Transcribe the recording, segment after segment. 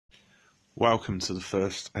Welcome to the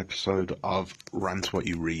first episode of Rant What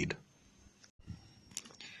You Read.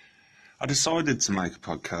 I decided to make a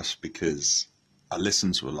podcast because I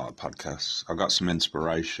listen to a lot of podcasts. I got some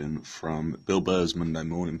inspiration from Bill Burr's Monday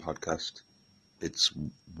Morning podcast. It's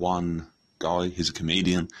one guy, he's a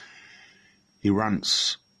comedian. He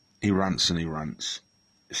rants and he rants.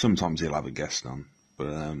 Sometimes he'll have a guest on,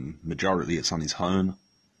 but majority it's on his own.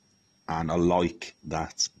 And I like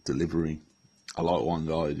that delivery. I like one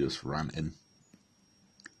guy just ranting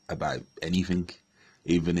about anything,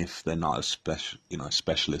 even if they're not a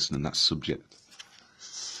specialist in that subject.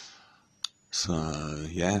 So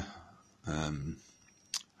yeah,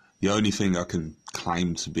 the only thing I can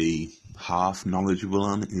claim to be half knowledgeable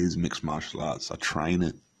on is mixed martial arts. I train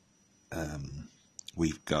it.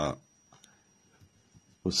 We've got,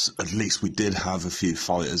 at least we did have a few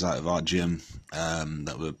fighters out of our gym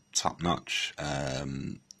that were top notch.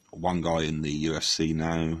 One guy in the UFC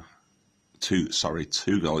now, two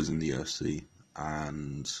guys in the UFC,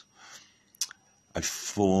 and a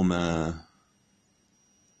former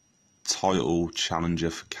title challenger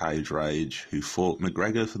for Cage Rage who fought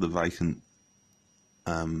McGregor for the vacant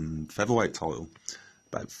featherweight title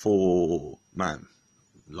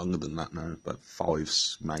longer than that now, about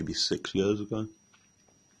 5, maybe 6 years ago.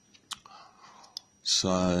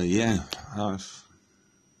 So yeah,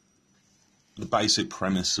 the basic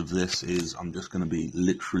premise of this is I'm just going to be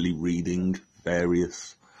literally reading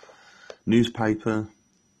various newspaper,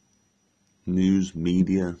 news,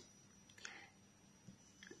 media,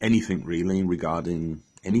 anything really regarding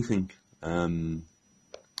anything. There's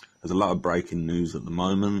a lot of breaking news at the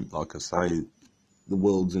moment. Like I say, the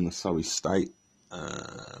world's in a sorry state.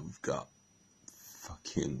 We've got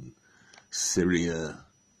fucking Syria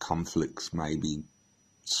conflicts maybe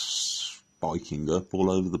spiking up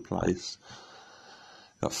all over the place.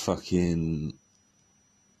 Got fucking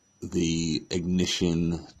the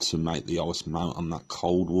ignition to make the ice melt on that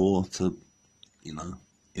Cold War to,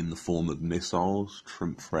 in the form of missiles.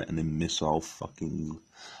 Trump threatening missile fucking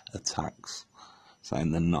attacks,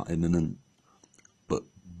 saying they're not imminent, but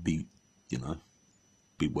be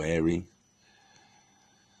wary.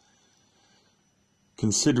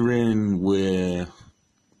 Considering we're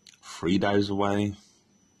 3 days away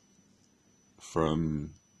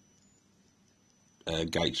from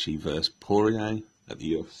Gaethje versus Poirier at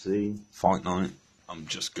the UFC fight night, I'm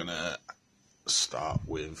just gonna start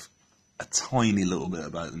with a tiny little bit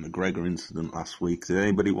about the McGregor incident last week. Did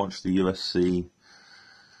anybody watch the UFC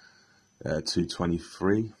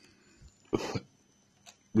 223?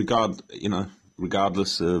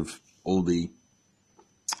 Regardless of all the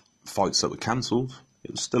fights that were cancelled,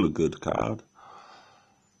 it was still a good card.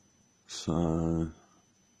 So,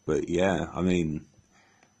 but yeah, I mean,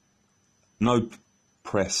 no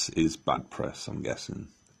press is bad press, I'm guessing.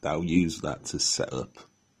 They'll use that to set up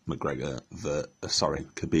Khabib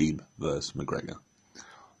versus McGregor.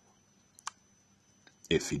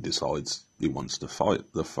 If he decides he wants to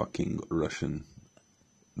fight the fucking Russian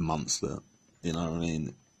monster, you know what I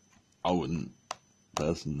mean? I wouldn't,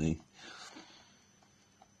 personally.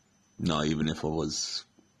 Not even if I was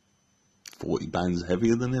 40 pounds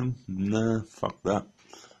heavier than him. Nah, fuck that.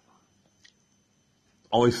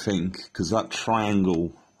 I think, because that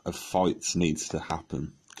triangle of fights needs to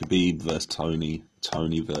happen. Khabib versus Tony,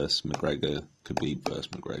 Tony versus McGregor, Khabib versus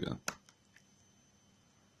McGregor.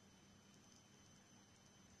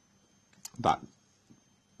 That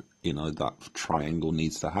triangle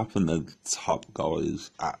needs to happen. The top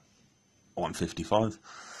guys at 155.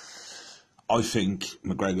 I think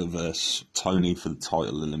McGregor versus Tony for the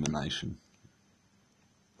title elimination.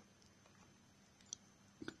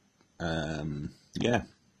 Yeah,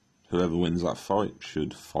 whoever wins that fight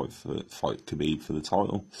should fight Khabib for the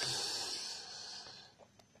title.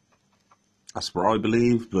 That's what I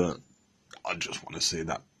believe, but I just want to see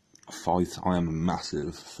that fight. I am a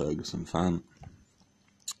massive Ferguson fan.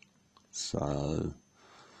 So,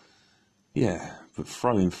 yeah, but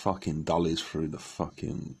throwing fucking dollies through the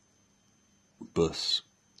fucking bus,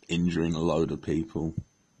 injuring a load of people,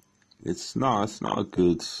 it's not a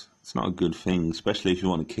good thing, especially if you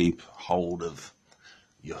want to keep hold of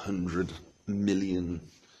your $100 million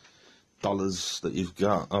that you've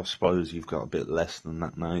got. I suppose you've got a bit less than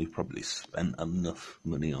that now. You've probably spent enough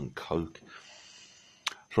money on coke.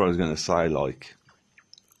 That's what I was going to say, like,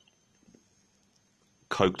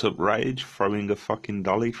 coked up rage, throwing a fucking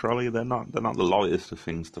dolly trolley, they're not the lightest of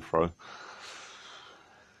things to throw.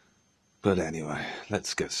 But anyway,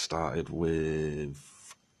 let's get started with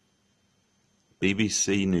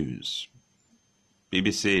BBC News.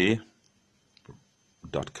 BBC.co.uk.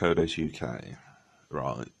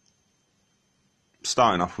 Right.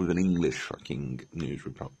 starting off with an English fucking news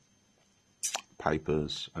report,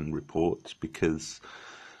 papers and reports, because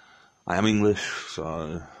I am English,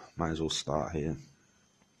 so may as well start here.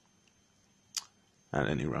 At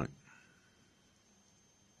any rate.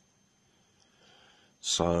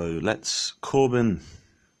 So Corbyn,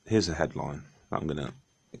 here's a headline that I'm going to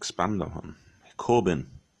expand on. Corbyn,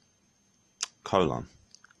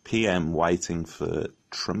 PM waiting for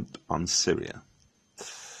Trump on Syria.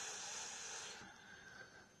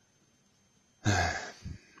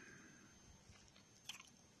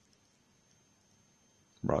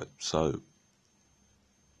 Right, so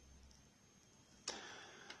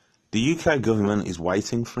the UK government is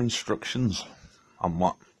waiting for instructions on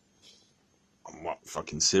what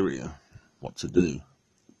fucking Syria, what to do.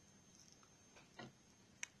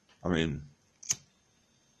 I mean,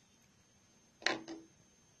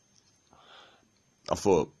 I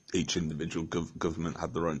thought each individual government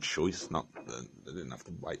had their own choice, not they didn't have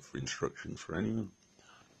to wait for instructions for anyone.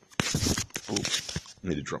 Oh,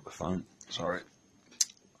 need to drop the phone. Sorry.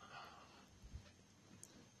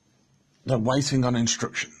 They're waiting on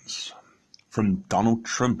instructions from Donald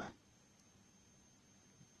Trump.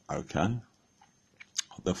 Okay.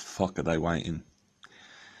 What the fuck are they waiting?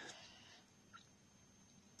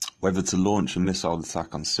 Whether to launch a missile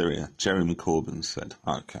attack on Syria, Jeremy Corbyn said.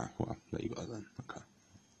 Okay, well, there you go then. Okay.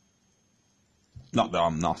 Not that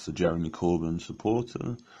I'm not a Jeremy Corbyn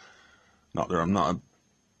supporter. Not that I'm not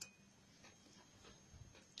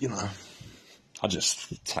I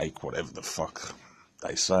just take whatever the fuck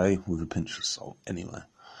they say with a pinch of salt. Anyway,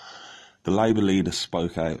 the Labour leader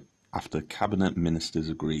spoke out after cabinet ministers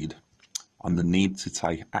agreed on the need to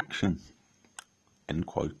take action, end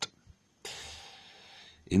quote,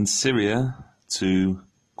 in Syria to,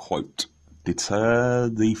 quote, deter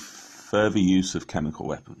the further use of chemical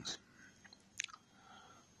weapons.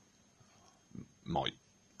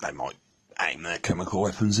 They might aim their chemical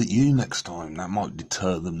weapons at you next time. That might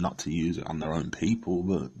deter them not to use it on their own people,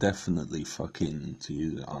 but definitely fucking to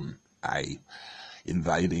use it on a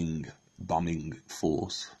invading, bombing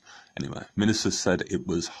force. Anyway, ministers said it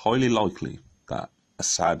was highly likely that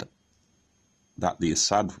the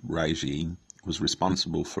Assad regime was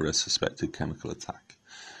responsible for a suspected chemical attack.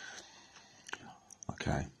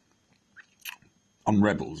 Okay. On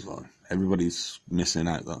rebels, though. Everybody's missing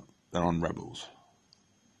out that they're on rebels.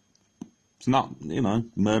 It's not,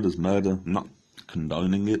 murder's murder. I'm not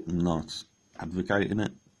condoning it. I'm not advocating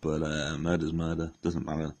it. But murder's murder. Doesn't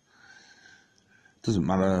matter. Doesn't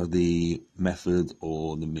matter the method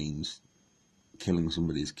or the means. Killing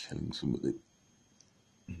somebody is killing somebody.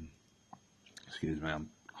 Excuse me, I'm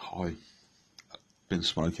high. I've been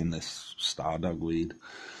smoking this Stardog weed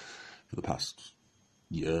for the past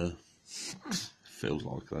year. Feels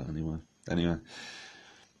like that anyway.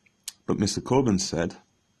 But Mr. Corbyn said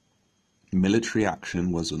military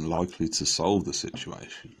action was unlikely to solve the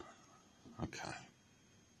situation. Okay.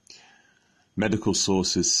 Medical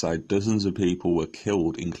sources say dozens of people were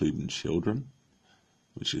killed, including children,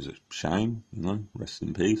 which is a shame, rest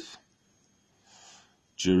in peace,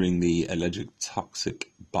 during the alleged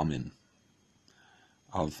toxic bombing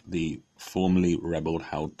of the formerly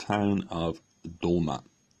rebel-held town of Dolma.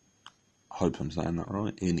 Hope I'm saying that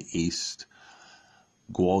right, in East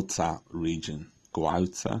Ghouta region.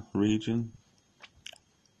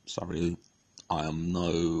 Sorry, I am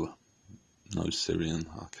no Syrian.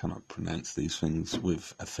 I cannot pronounce these things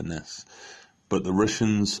with a finesse. But the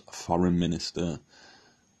Russians' foreign minister,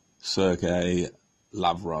 Sergei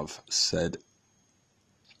Lavrov, said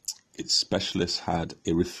its specialists had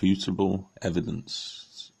irrefutable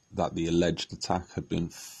evidence that the alleged attack had been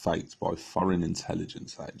faked by foreign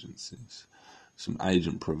intelligence agencies. Some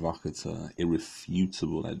agent provocateur,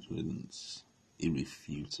 irrefutable evidence.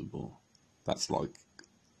 Irrefutable. That's like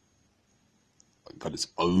got its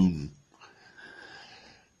own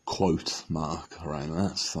quote mark around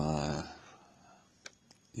that. So,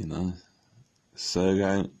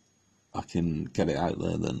 Sergey, I can get it out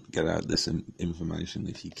there, then get out this information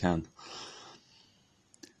if you can.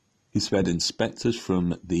 He said inspectors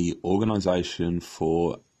from the Organisation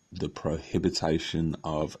for the Prohibition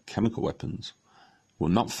of Chemical Weapons will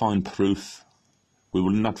not find proof. We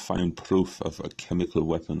will not find proof of a chemical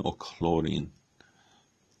weapon or chlorine.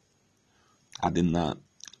 Adding that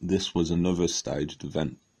this was another staged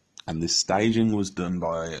event, and this staging was done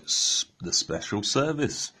by the special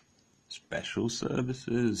service. Special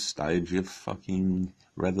services stage your fucking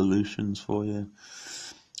revolutions for you,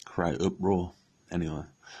 create uproar. Anyway,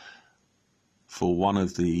 for one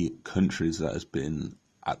of the countries that has been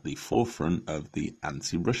at the forefront of the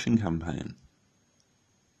anti-Russian campaign.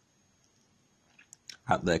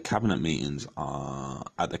 At their cabinet meeting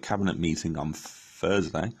on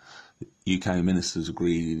Thursday, UK ministers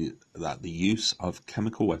agreed that the use of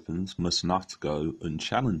chemical weapons must not go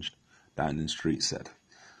unchallenged, Downing Street said.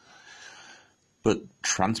 But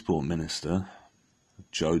Transport Minister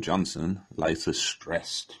Joe Johnson later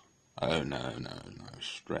stressed,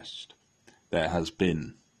 stressed, there has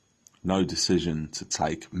been no decision to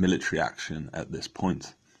take military action at this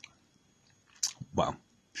point. Well,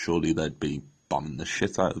 surely they'd be bombing the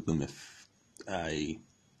shit out of them if a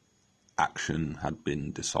action had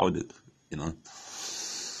been decided, you know.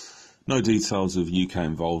 No details of UK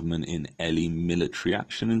involvement in any military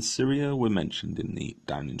action in Syria were mentioned in the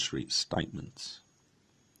Downing Street statements.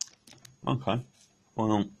 Okay,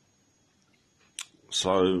 well,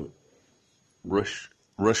 so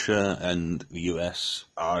Russia and the US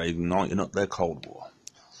are igniting up their Cold War.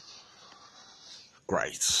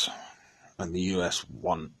 Great. And the US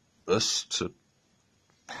want us to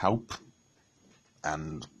help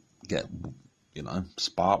and get,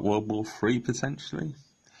 spark World War III potentially.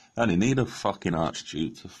 They only need a fucking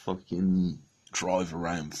archduke to fucking drive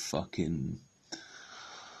around fucking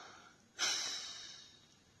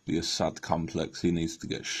the Assad complex. He needs to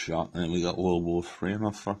get shot, and we got World War III in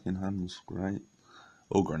our fucking hands. Great.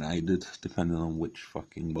 Or grenaded, depending on which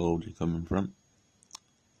fucking world you're coming from.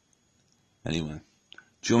 Anyway,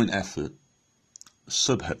 joint effort,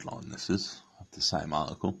 subheadline this is, of the same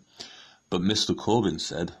article. But Mr. Corbyn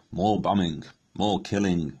said, more bombing, more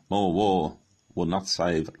killing, more war will not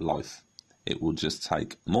save life. It will just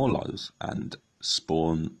take more lives and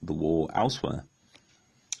spawn the war elsewhere.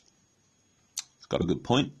 It's got a good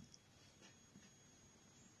point.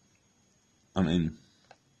 I mean,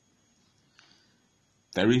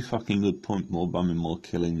 very fucking good point. More bombing, more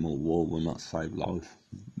killing, more war will not save life.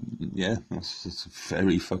 Yeah, that's a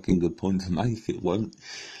very fucking good point to make. It won't.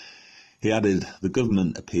 He added, the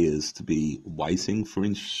government appears to be waiting for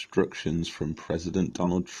instructions from President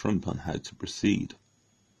Donald Trump on how to proceed.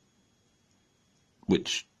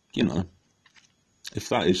 Which, if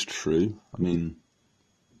that is true, I mean,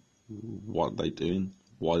 what are they doing?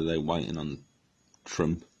 Why are they waiting on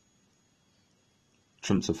Trump?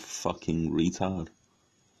 Trump's a fucking retard.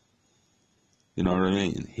 You know what I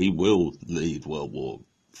mean? He will lead World War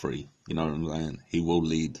III. You know what I'm saying? He will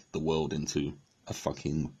lead the world into a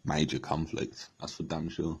fucking major conflict. That's for damn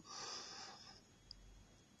sure.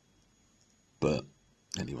 But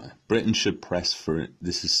anyway, Britain should press for it.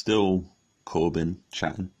 This is still Corbyn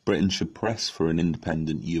chatting. Britain should press for an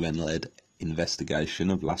independent UN-led investigation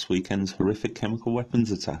of last weekend's horrific chemical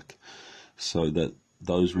weapons attack so that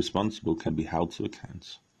those responsible can be held to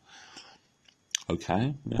account.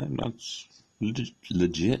 Okay, yeah, that's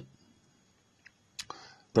legit.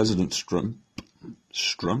 President Trump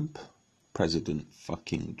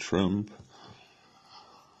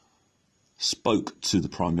spoke to the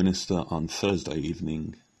Prime Minister on Thursday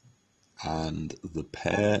evening, and the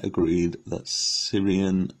pair agreed that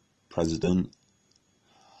Syrian President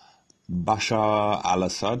Bashar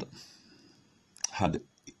al-Assad had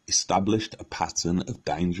established a pattern of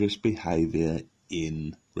dangerous behaviour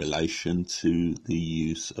in relation to the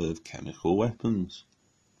use of chemical weapons.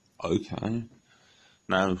 Okay.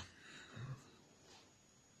 Now,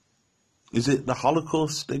 is it the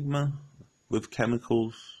Holocaust stigma with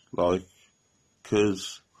chemicals?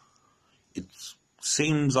 Because it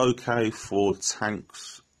seems okay for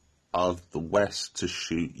tanks of the West to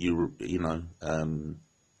shoot your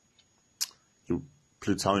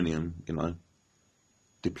plutonium,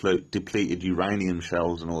 depleted uranium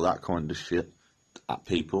shells and all that kind of shit at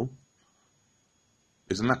people.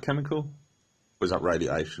 Isn't that chemical? Or is that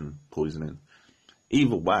radiation poisoning?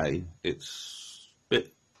 Either way, it's a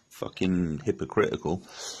bit fucking hypocritical,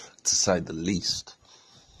 to say the least.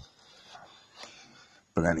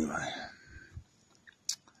 But anyway,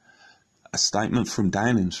 a statement from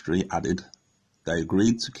Downing Street added, they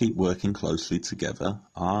agreed to keep working closely together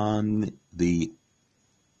on the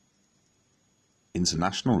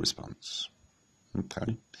international response.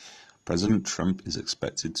 Okay. President Trump is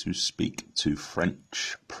expected to speak to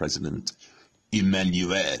French President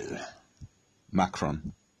Emmanuel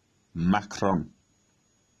Macron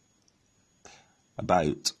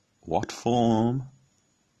about what form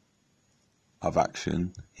of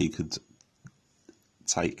action they could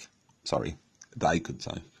take.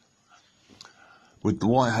 With the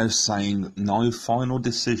White House saying no final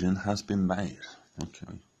decision has been made.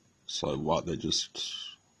 Okay. So what, they're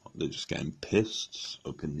just getting pissed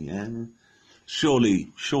up in the air?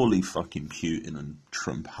 Surely fucking Putin and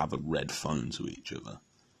Trump have a red phone to each other.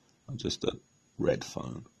 Just a red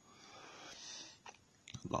phone.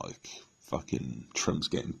 fucking Trump's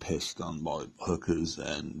getting pissed on by hookers,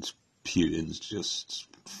 and Putin's just,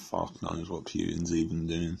 fuck knows what Putin's even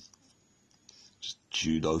doing. Just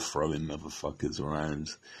judo throwing motherfuckers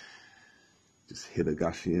around. Just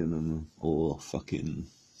Hidagashi in them, or fucking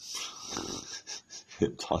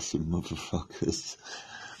hip tossing motherfuckers.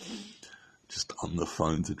 Just on the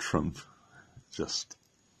phone to Trump. Just,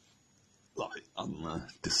 like, I don't know,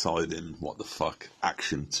 deciding what the fuck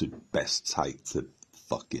action to best take to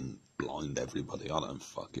fucking blind everybody. I don't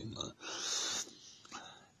fucking know.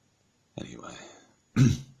 Anyway.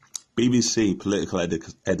 BBC political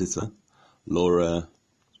editor Laura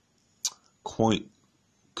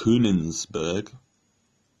Kuenssberg.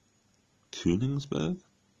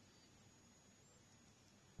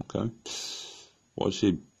 Okay. What's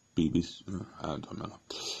she? BBC? I don't know.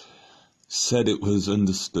 Said it was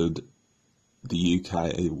understood the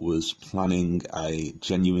UK was planning a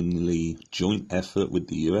genuinely joint effort with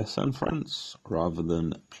the US and France rather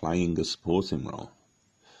than playing a supporting role.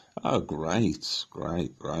 Oh, great.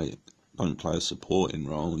 Don't play a supporting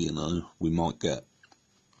role, you know. We might get,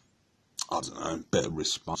 I don't know, better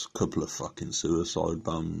response, a couple of fucking suicide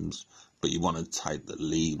bombs, but you want to take the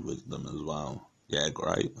lead with them as well. Yeah,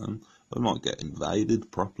 great. We might get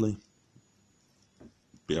invaded properly.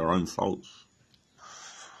 Be our own faults.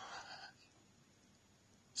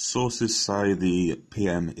 Sources say the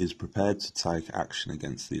PM is prepared to take action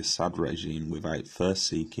against the Assad regime without first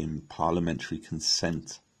seeking parliamentary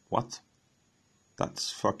consent. What?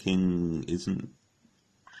 That's fucking isn't...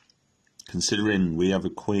 Considering we have a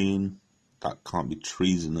queen, that can't be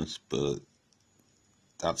treasonous, but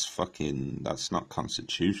that's fucking... That's not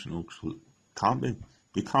constitutional. Can't be.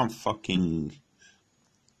 You can't fucking...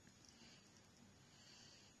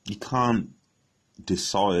 You can't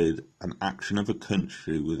decide an action of a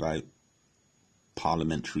country without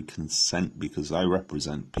parliamentary consent, because they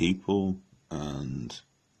represent people, and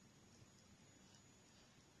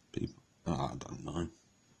people, I don't know.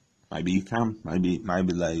 Maybe you can. Maybe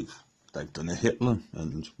they've done a Hitler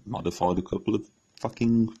and modified a couple of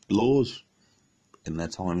fucking laws in their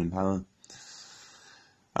time in power.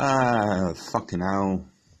 Fucking hell.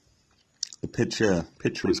 The picture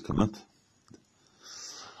has come up.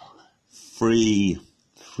 Three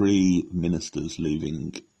ministers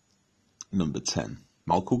leaving number 10.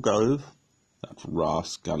 Michael Gove, that's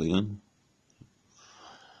Ross Gallion.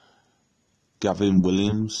 Gavin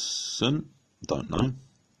Williamson, don't know.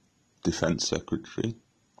 Defence Secretary.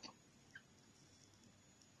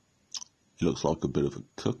 He looks like a bit of a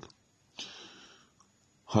cook.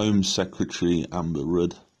 Home Secretary Amber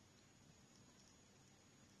Rudd.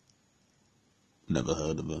 Never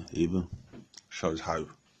heard of her either. Shows how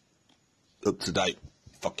up to date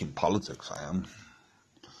fucking politics I am.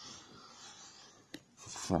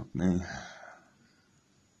 Fuck me.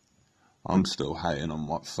 I'm still hating on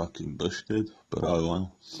what fucking Bush did, but oh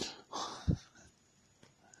well.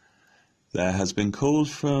 There has been calls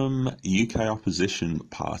from UK opposition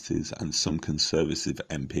parties and some Conservative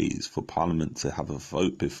MPs for Parliament to have a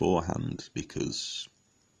vote beforehand, because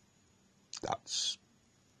that's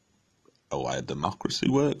a way a democracy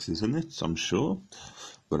works, isn't it? I'm sure.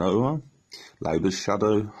 But oh well. Labour's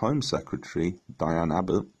Shadow Home Secretary Diane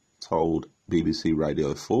Abbott told BBC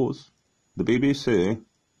Radio 4's, the BBC,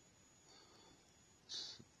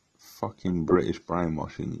 fucking British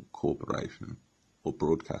Brainwashing Corporation, or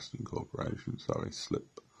Broadcasting Corporation, sorry,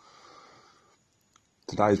 slip.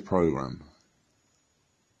 Today's programme,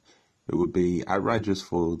 it would be outrageous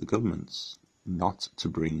for the governments not to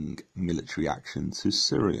bring military action to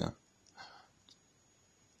Syria,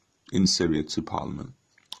 in Syria to Parliament,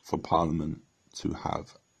 for Parliament to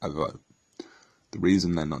have a vote. The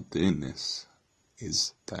reason they're not doing this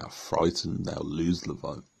is they are frightened they'll lose the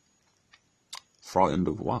vote. Frightened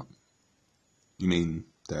of what? You mean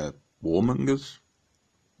they're warmongers?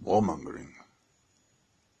 Warmongering.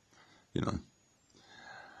 You know.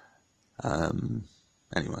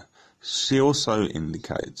 Anyway, she also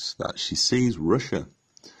indicates that she sees Russia,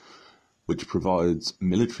 which provides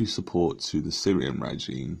military support to the Syrian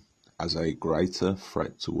regime, as a greater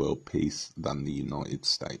threat to world peace than the United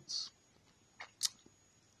States.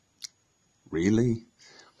 Really?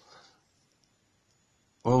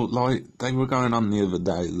 Well, like, they were going on the other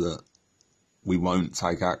day that we won't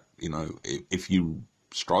take act, you know, if you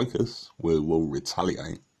strike us, we'll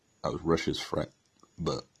retaliate. That was Russia's threat,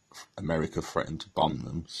 but America threatened to bomb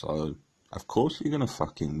them, so of course you're going to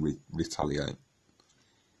fucking retaliate.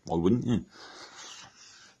 Why wouldn't you?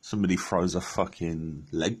 Somebody throws a fucking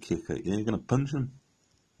leg kick at you, you're going to punch them.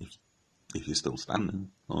 If you're still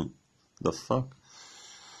standing. Like, the fuck?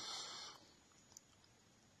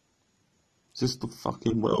 this the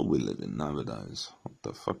fucking world we live in nowadays? What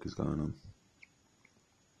the fuck is going on?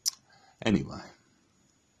 Anyway,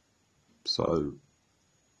 so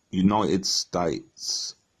United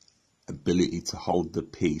States' ability to hold the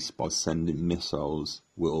peace by sending missiles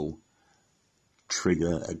will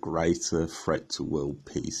trigger a greater threat to world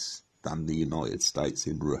peace than the United States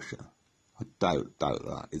in Russia. I doubt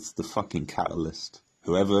that. It's the fucking catalyst.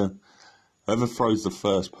 Whoever throws the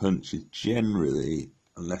first punch is generally,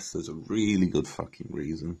 unless there's a really good fucking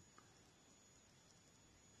reason,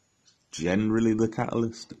 generally the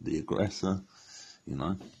catalyst, the aggressor, you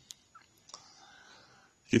know.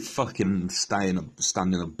 If you fucking stand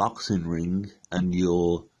in a boxing ring and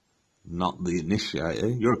you're not the initiator,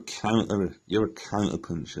 you're a counter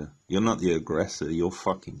puncher. You're not the aggressor, you're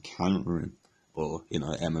fucking countering. Or, you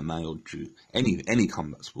know, MMA or any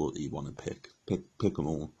combat sport that you want to pick them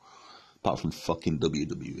all. Apart from fucking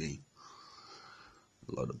WWE.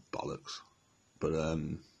 A load of bollocks. But,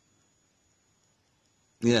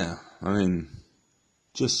 yeah, I mean,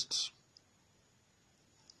 just,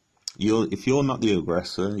 if you're not the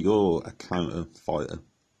aggressor, you're a counter fighter,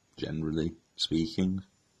 generally speaking.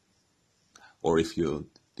 Or if you're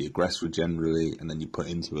the aggressor generally, and then you put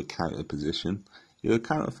into a counter position, you're a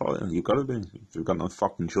counter fighter. You've got to be. You've got no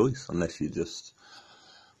fucking choice, unless you just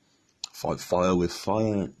fight fire with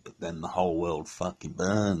fire, but then the whole world fucking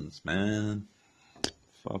burns, man.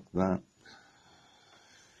 Fuck that.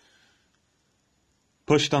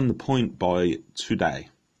 Pushed on the point by Today.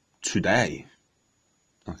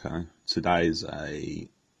 Okay. Today's a...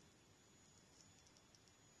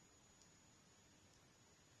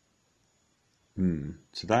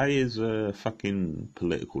 Today is a fucking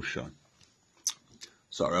political show.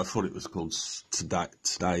 Sorry, I thought it was called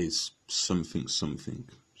Today's something.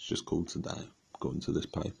 It's just called Today, according to this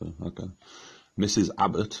paper. Okay. Miss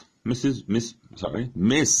Abbott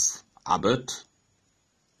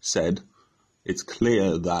said it's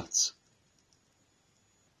clear that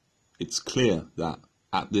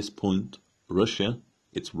at this point, Russia,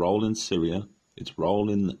 its role in Syria, its role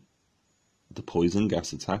in the poison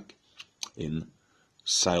gas attack in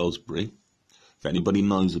Salisbury, if anybody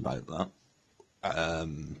knows about that,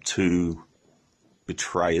 two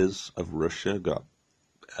betrayers of Russia got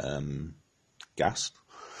gassed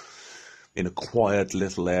in a quiet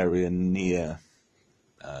little area near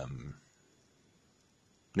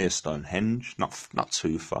Stonehenge, not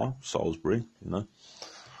too far, Salisbury, you know.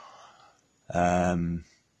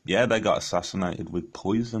 Yeah, they got assassinated with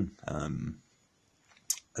poison.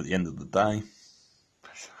 At the end of the day,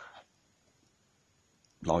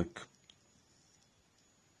 like,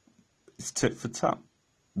 it's tit for tat.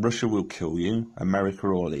 Russia will kill you, America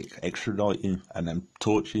will extradite you, and then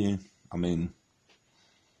torture you. I mean,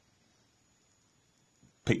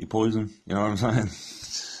 pick your poison, you know what I'm saying?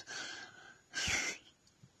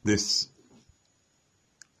 This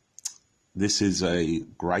is a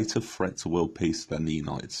greater threat to world peace than the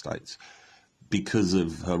United States because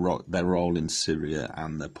of their role in Syria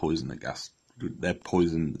and their poison gas. They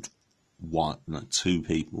poisoned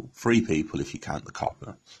three people if you count the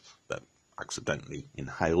copper that accidentally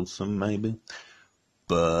inhaled some, maybe.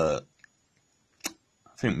 But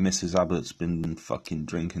I think Mrs. Abbott's been fucking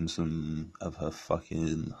drinking some of her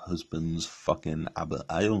fucking husband's fucking Abbott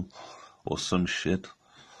ale or some shit.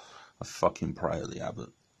 I fucking pray at the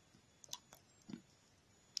Abbott.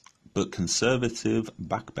 But conservative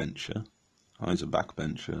backbencher, he's a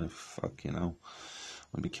backbencher, fucking hell,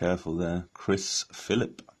 I'll be careful there. Chris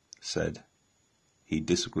Phillip said he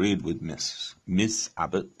disagreed with Miss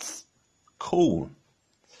Abbott's call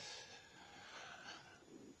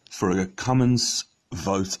for a Commons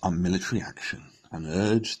vote on military action and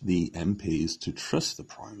urged the MPs to trust the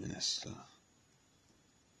Prime Minister.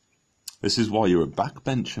 This is why you're a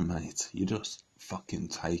backbencher, mate. You just fucking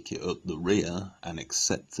take it up the rear and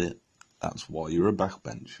accept it. That's why you're a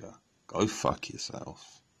backbencher. Go fuck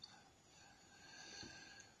yourself.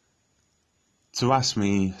 To ask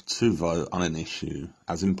me to vote on an issue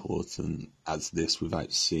as important as this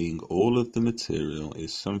without seeing all of the material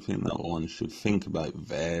is something that one should think about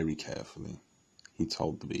very carefully, he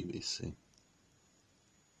told the BBC.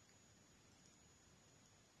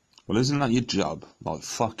 Well, isn't that your job? Like,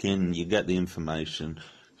 fucking, you get the information,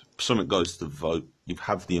 something goes to vote, you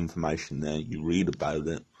have the information there, you read about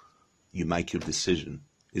it, you make your decision.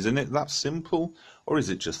 Isn't it that simple? Or is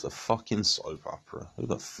it just a fucking soap opera? Who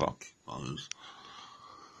the fuck knows?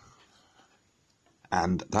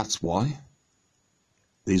 And that's why,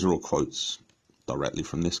 these are all quotes directly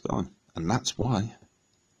from this guy, and that's why,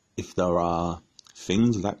 if there are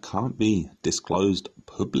things that can't be disclosed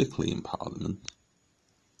publicly in Parliament,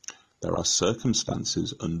 There are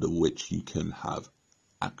circumstances under which you can have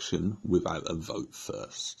action without a vote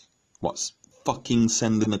first. What's fucking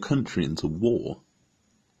sending a country into war?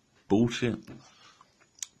 Bullshit.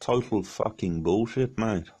 Total fucking bullshit,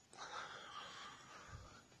 mate.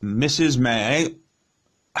 Mrs. May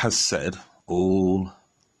has said all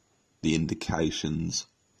the indications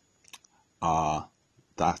are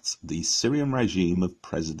that the Syrian regime of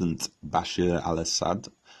President Bashar al-Assad,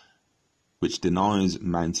 which denies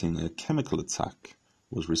mounting a chemical attack,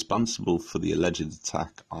 was responsible for the alleged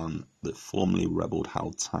attack on the formerly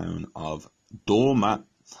rebel-held town of Douma.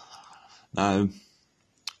 Now,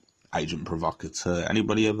 agent provocateur,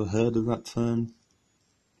 anybody ever heard of that term?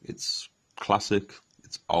 It's classic,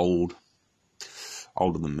 it's old,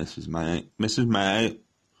 older than Mrs. May. Mrs. May,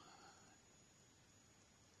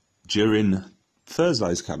 during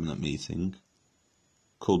Thursday's cabinet meeting,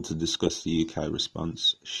 called to discuss the UK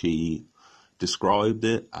response, she described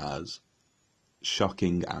it as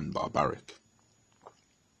shocking and barbaric.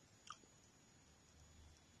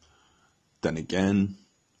 Then again,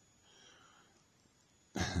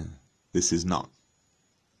 this is not...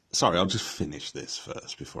 Sorry, I'll just finish this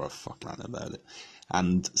first before I fuck around about it.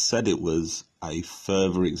 And said it was a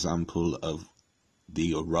further example of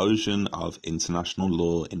the erosion of international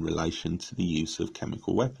law in relation to the use of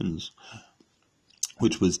chemical weapons,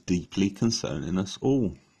 which was deeply concerning us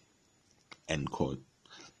all. End quote.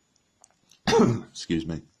 Excuse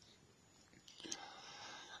me.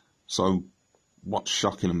 So, what's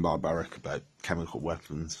shocking and barbaric about chemical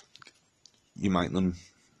weapons? You make them,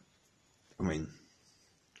 I mean,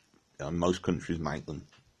 most countries make them.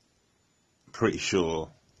 I'm pretty sure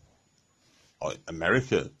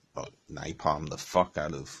America napalmed the fuck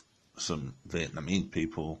out of some Vietnamese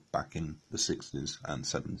people back in the 60s and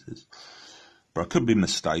 70s. But I could be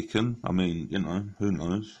mistaken. I mean, who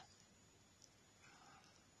knows?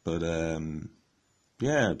 But,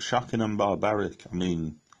 yeah, shocking and barbaric. I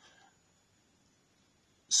mean,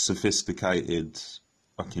 sophisticated,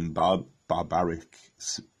 fucking barbaric,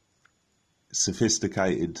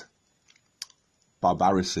 sophisticated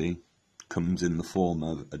barbarity comes in the form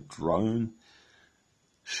of a drone.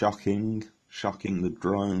 Shocking the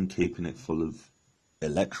drone, keeping it full of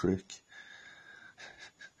electric.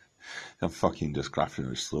 I'm fucking just crafting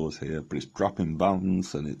his thoughts here, but it's dropping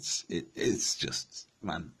bombs, and it's just,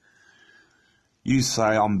 man. You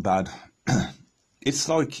say I'm bad. It's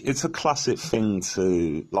a classic thing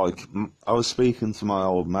to, I was speaking to my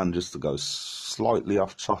old man, just to go slightly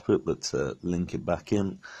off topic, but to link it back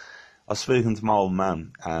in. I was speaking to my old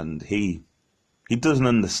man, and he doesn't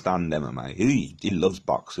understand MMA. He loves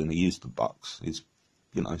boxing. He used to box. He's,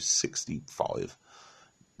 65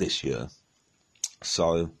 this year.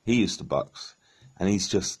 So he used to box. And he's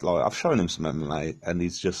just like, I've shown him some MMA, and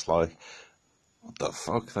he's just like, what the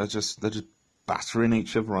fuck? They're just battering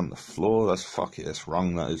each other on the floor. That's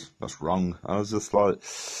wrong. That's wrong. I was just like,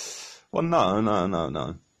 well, no.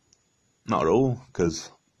 Not at all.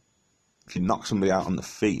 Because if you knock somebody out on the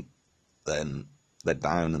feet, then they're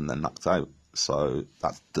down and they're knocked out. So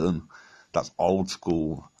that's done. That's old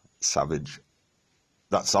school savage.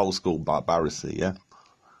 That's old school barbarity, yeah?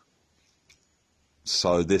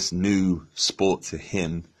 So this new sport to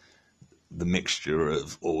him, the mixture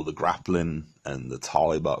of all the grappling and the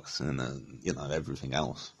Thai boxing and, everything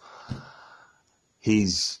else,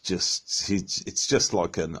 it's just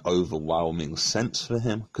like an overwhelming sense for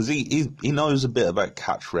him. Because he knows a bit about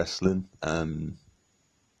catch wrestling.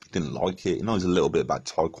 Didn't like it. He knows a little bit about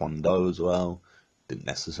Taekwondo as well. Didn't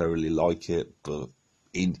necessarily like it, but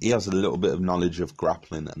he has a little bit of knowledge of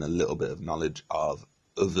grappling and a little bit of knowledge of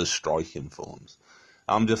other striking forms.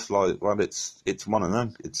 I'm just like, well, it's one of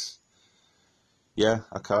them. It's, yeah,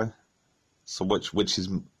 okay. So which is,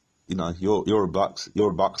 you're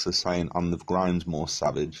a boxer saying on the ground's more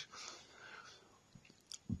savage.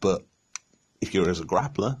 But if you're as a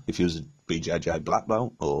grappler, if you're a BJJ black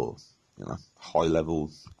belt or, high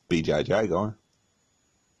level BJJ guy,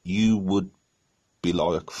 you would be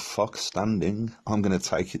like, fuck standing, I'm going to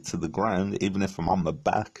take it to the ground, even if I'm on my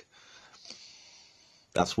back.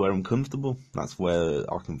 That's where I'm comfortable. That's where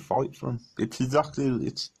I can fight from. It's exactly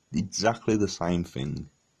the same thing.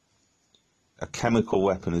 A chemical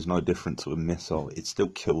weapon is no different to a missile. It still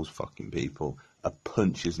kills fucking people. A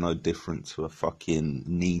punch is no different to a fucking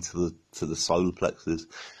knee to the solar plexus.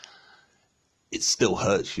 It still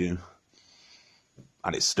hurts you.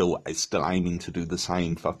 And it's still aiming to do the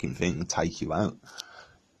same fucking thing and take you out.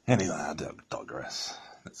 Anyway, I digress.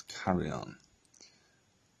 Let's carry on.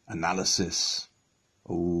 Analysis.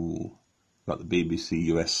 Ooh, got the BBC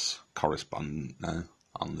US correspondent now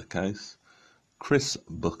on the case. Chris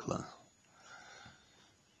Buckler.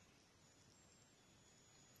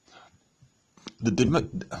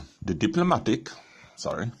 the diplomatic,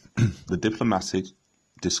 sorry, the diplomatic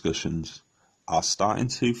discussions are starting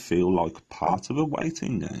to feel like part of a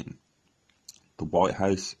waiting game. The White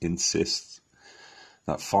House insists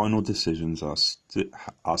that final decisions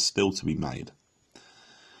are still to be made.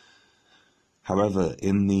 However,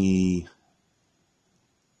 in the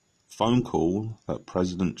phone call that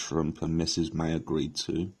President Trump and Mrs. May agreed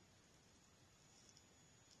to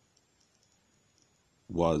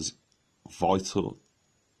was vital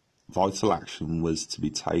action was to be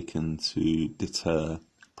taken to deter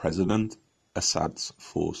President Assad's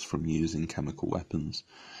force from using chemical weapons.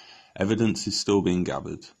 Evidence is still being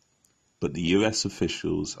gathered, but the US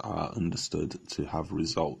officials are understood to have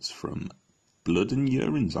results from blood and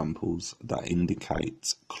urine samples that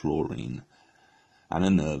indicate chlorine and a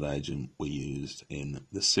nerve agent were used in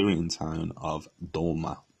the Syrian town of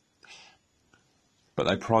Douma. But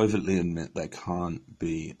they privately admit they can't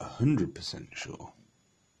be 100% sure.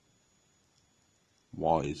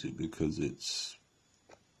 Why is it? Because it's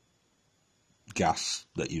gas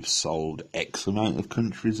that you've sold X amount of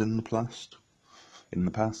countries in the past?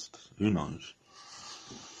 Who knows?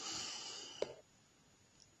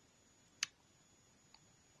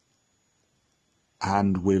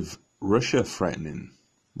 And with Russia threatening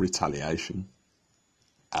retaliation,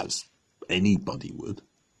 as anybody would,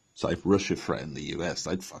 so if Russia threatened the US,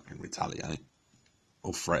 they'd fucking retaliate.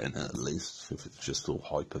 Or threaten it at least, if it's just all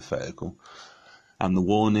hypothetical. And the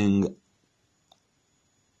warning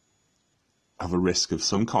of a risk of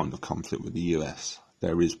some kind of conflict with the US,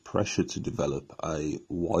 there is pressure to develop a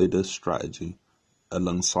wider strategy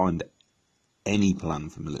alongside any plan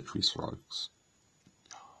for military strikes.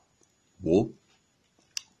 War?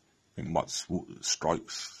 And what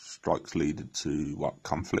strikes leaded to what?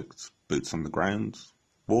 Conflict? Boots on the ground?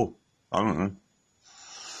 War? I don't know.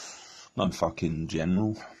 Not fucking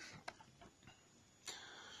general.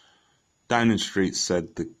 Downing Street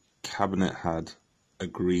said the cabinet had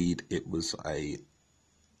agreed it was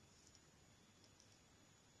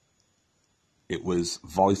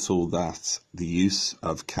vital that the use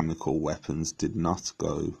of chemical weapons did not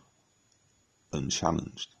go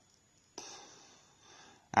unchallenged,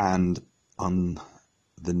 and on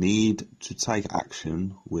the need to take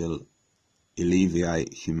action will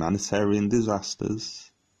alleviate humanitarian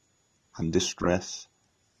disasters and distress,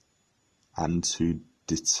 and to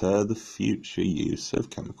deter the future use of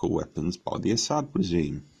chemical weapons by the Assad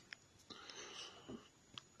regime.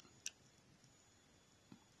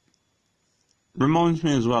 Reminds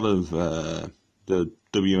me as well of the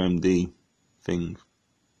WMD thing.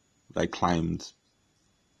 They claimed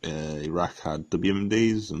Iraq had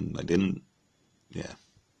WMDs and they didn't. Yeah.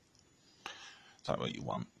 Is that what you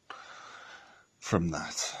want from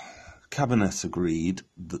that? The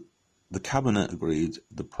Cabinet agreed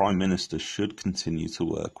the Prime Minister should continue to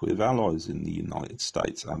work with allies in the United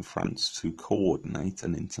States and France to coordinate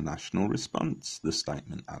an international response, the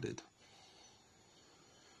statement added.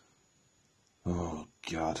 Oh,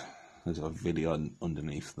 God. There's a video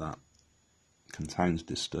underneath that. Contains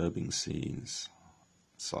disturbing scenes.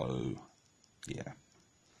 So, yeah.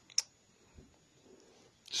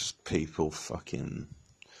 Just people fucking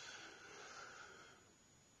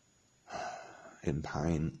in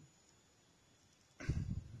pain.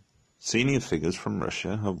 Senior figures from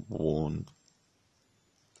Russia have warned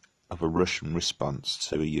of a Russian response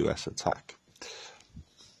to a US attack.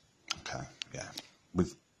 Okay, yeah.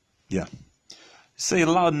 See, a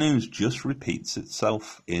lot of news just repeats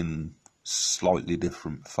itself in slightly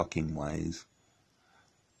different fucking ways.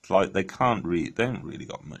 It's like they haven't really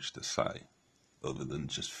got much to say other than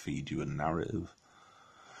just feed you a narrative.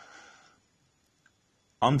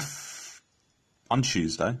 On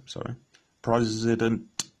Tuesday, President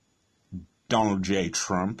Donald J.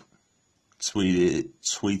 Trump tweeted,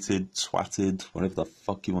 whatever the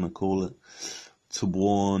fuck you want to call it, to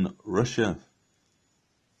warn Russia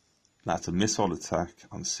that a missile attack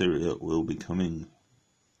on Syria will be coming.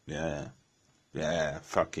 Yeah,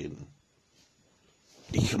 fucking.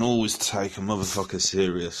 You can always take a motherfucker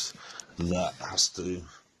serious that has to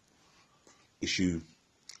issue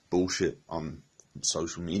bullshit on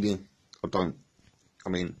social media. The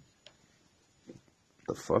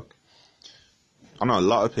fuck? I know a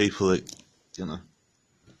lot of people that,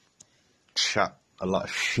 chat a lot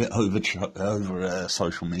of shit over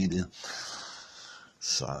social media.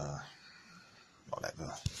 So,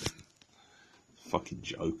 whatever. Fucking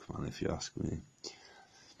joke, man, if you ask me.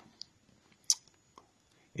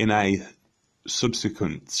 In a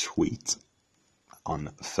subsequent tweet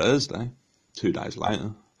on Thursday, 2 days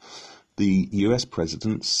later, the US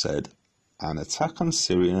president said an attack on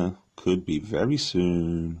Syria could be very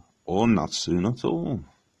soon or not soon at all.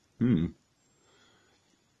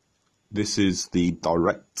 This is the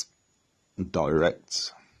direct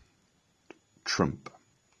Trump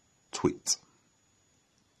tweet.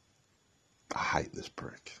 I hate this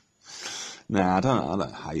prick. Nah, I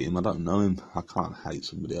don't hate him. I don't know him. I can't hate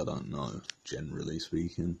somebody I don't know, generally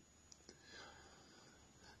speaking.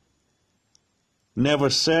 Never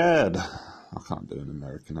said. I can't do an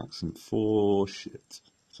American accent for shit.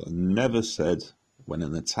 So never said when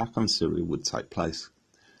an attack on Syria would take place.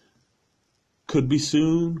 Could be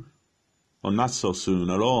soon, or not so soon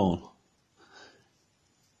at all.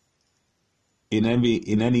 In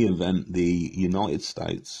any event, the United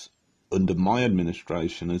States, under my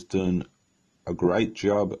administration, has done a great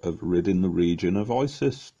job of ridding the region of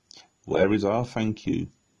ISIS. Where is our thank you,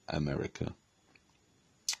 America?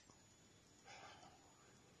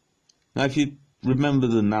 Now, if you remember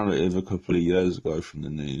the narrative a couple of years ago from the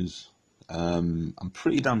news, I'm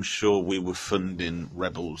pretty damn sure we were funding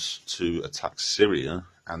rebels to attack Syria,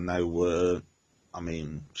 and they were,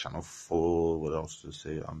 Channel 4, what else to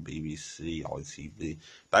say, on BBC, ITV,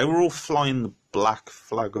 they were all flying the black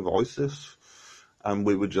flag of ISIS, and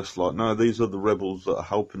we were just like, no, these are the rebels that are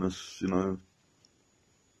helping us,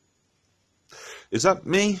 Is that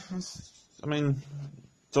me?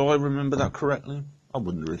 Do I remember that correctly? I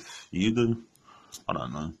wonder if you do. I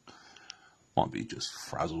don't know. Might be just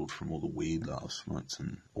frazzled from all the weed that I've smoked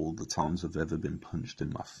and all the times I've ever been punched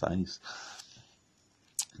in my face.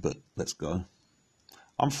 But let's go.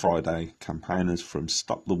 On Friday, campaigners from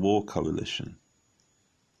Stop the War Coalition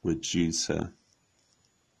were due to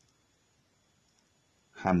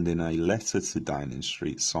hand in a letter to Downing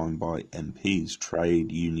Street signed by MPs,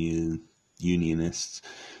 trade unionists,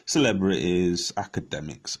 celebrities,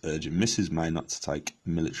 academics, urging Mrs May not to take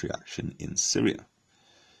military action in Syria.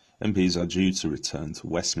 MPs are due to return to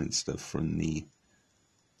Westminster from the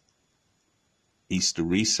Easter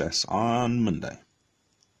recess on Monday.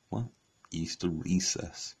 What? Easter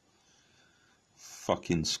recess?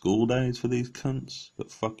 Fucking school days for these cunts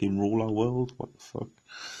that fucking rule our world? What the fuck?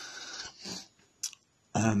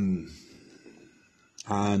 And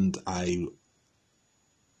a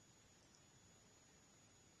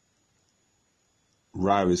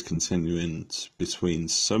row is continuing between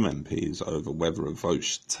some MPs over whether a vote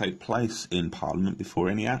should take place in Parliament before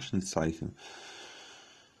any action is taken.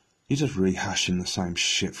 You're just rehashing the same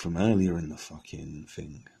shit from earlier in the fucking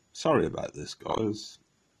thing. Sorry about this, guys.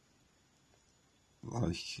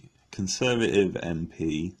 Conservative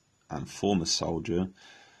MP and former soldier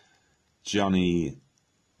Johnny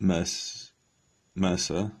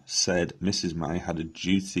Mercer said Mrs May had a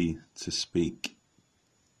duty to speak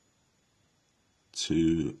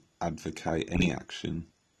to advocate any action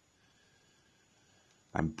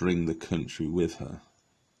and bring the country with her.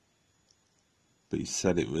 But he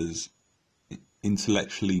said it was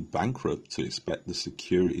intellectually bankrupt to expect the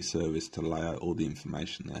security service to lay out all the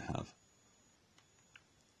information they have.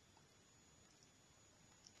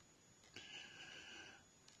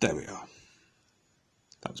 There we are.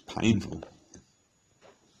 That was painful.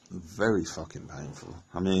 Very fucking painful.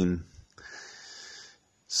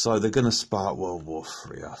 So they're going to spark World War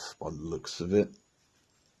III off by the looks of it.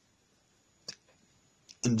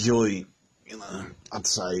 Enjoy, I'd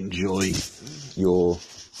say enjoy your,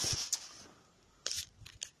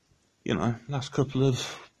 last couple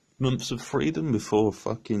of months of freedom before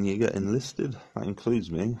fucking you get enlisted. That includes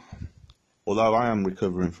me. Although I am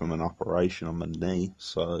recovering from an operation on my knee,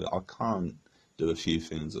 so I can't do a few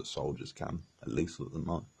things that soldiers can, at least at the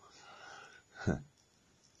moment.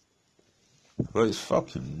 But it's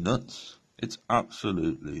fucking nuts. It's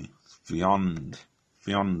absolutely beyond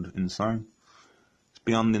insane. It's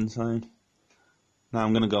beyond insane. Now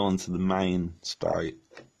I'm going to go on to the main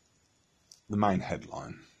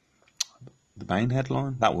headline. The main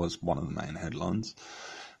headline? That was one of the main headlines.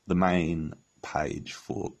 The main page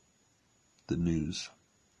for the news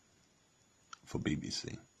for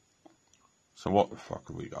BBC. So what the fuck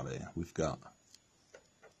have we got here? We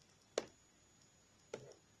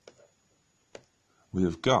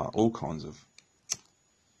have got all kinds of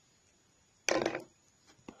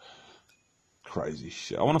crazy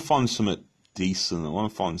shit. I want to find something decent. I want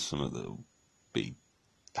to find something that'll be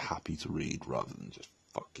happy to read rather than just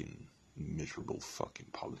fucking miserable fucking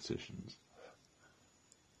politicians.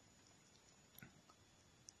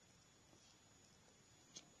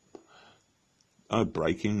 Oh,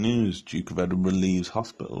 breaking news. Duke of Edinburgh leaves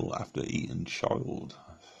hospital after eating child.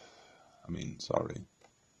 Sorry.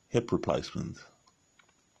 Hip replacement.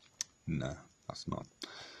 No, it's not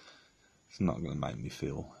going to make me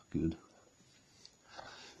feel good.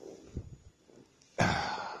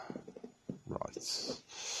 Right.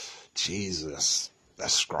 Jesus, they're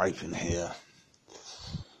scraping here.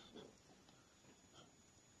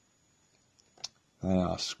 They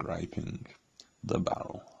are scraping the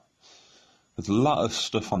barrel. There's a lot of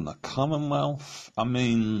stuff on the Commonwealth. I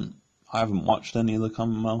mean, I haven't watched any of the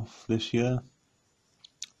Commonwealth this year.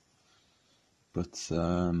 But,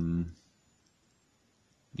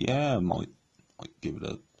 yeah, I might give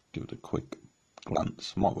it a quick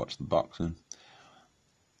glance. I might watch the boxing.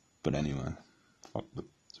 But anyway, fuck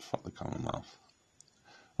the Commonwealth.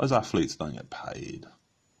 Those athletes don't get paid.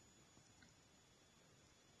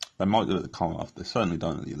 They might do it at the Commonwealth. They certainly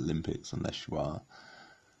don't at the Olympics unless you are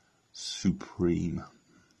supreme.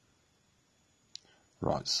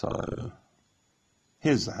 Right, so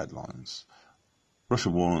here's the headlines. Russia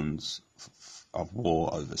warns of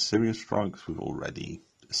war over Syria strikes. We've already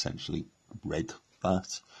essentially read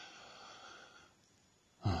that.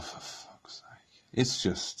 Oh, for fuck's sake. It's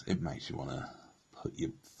just, it makes you want to put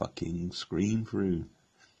your fucking screen through.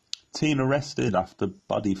 Teen arrested after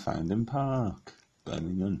body found in park.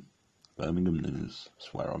 Birmingham news.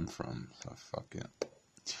 That's where I'm from, so fuck it.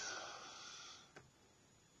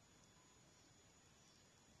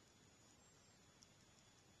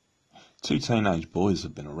 Two teenage boys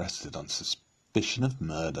have been arrested on suspicion of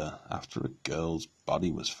murder after a girl's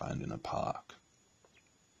body was found in a park.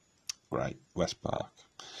 Great, West Park.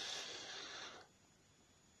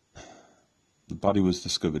 The body was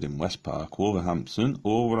discovered in West Park, Wolverhampton,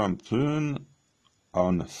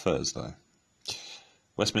 on Thursday.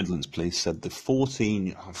 West Midlands Police said the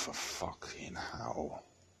 14... Oh, for fucking hell.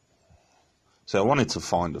 So I wanted to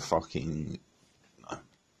find a fucking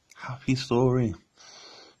happy story.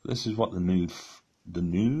 This is what the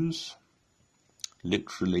news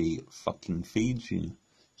literally fucking feeds you.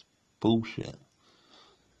 It's bullshit.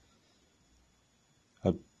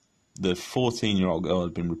 The 14-year-old girl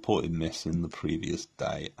had been reported missing the previous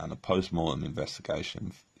day, and a post-mortem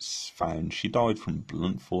investigation found she died from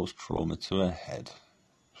blunt force trauma to her head.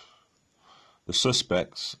 The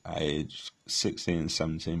suspects, aged 16 and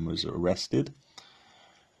 17,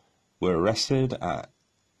 were arrested at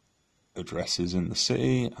addresses in the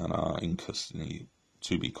city and are in custody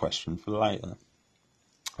to be questioned for later.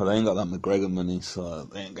 But they ain't got that McGregor money, so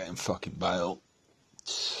they ain't getting fucking bail.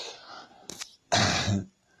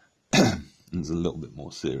 It's a little bit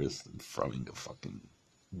more serious than throwing a fucking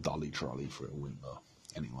dolly trolley through a window.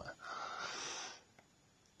 Anyway.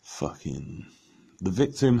 The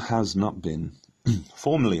victim has not been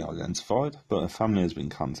formally identified, but her family has been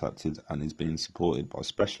contacted and is being supported by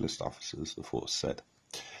specialist officers, the force said.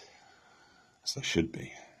 As they should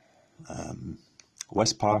be.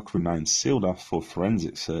 West Park remains sealed off for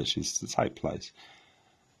forensic searches to take place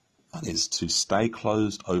and is to stay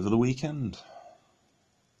closed over the weekend.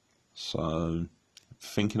 So,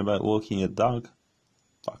 thinking about walking your dog?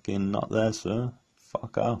 Fucking not there, sir.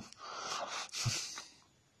 Fuck off.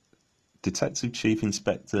 Detective Chief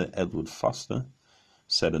Inspector Edward Foster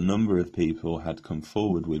said a number of people had come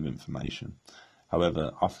forward with information.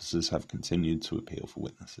 However, officers have continued to appeal for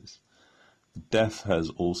witnesses. The death has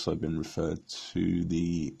also been referred to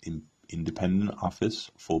the Independent Office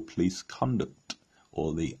for Police Conduct,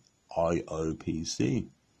 or the IOPC.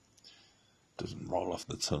 Doesn't roll off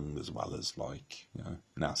the tongue as well as, like, you know,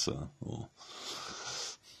 NASA or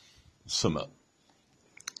Summit.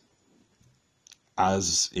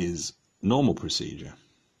 As is normal procedure,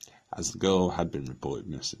 as the girl had been reported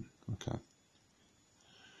missing. Okay.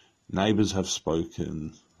 Neighbours have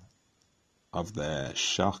spoken of their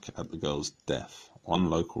shock at the girl's death.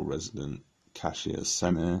 One local resident, Kasia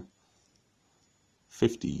Semir,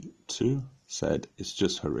 52, said it's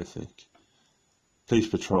just horrific. Police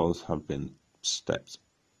patrols have been stepped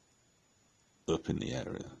up in the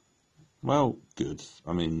area. Well, good.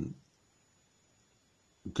 I mean,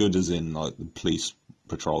 good as in, like, the police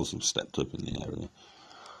patrols have stepped up in the area.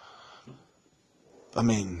 I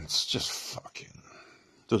mean, it's just fucking...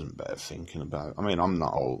 doesn't bear thinking about. I mean, I'm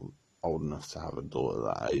not old enough to have a daughter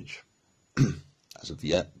that age as of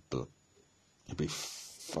yet, but it'd be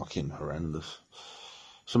fucking horrendous.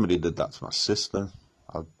 Somebody did that to my sister,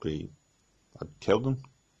 I'd kill them.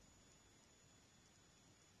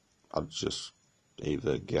 I'd just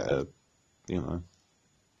either get a,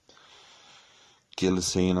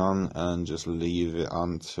 guillotine on and just leave it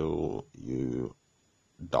on till you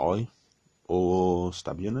die, or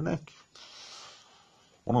stab you in the neck.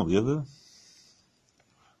 One or the other.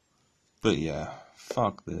 But yeah,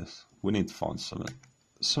 fuck this. We need to find something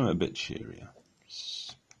a bit cheerier.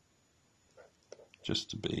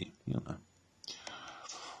 Just to be,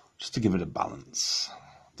 just to give it a balance.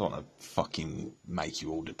 Don't want to fucking make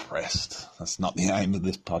you all depressed. That's not the aim of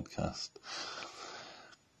this podcast.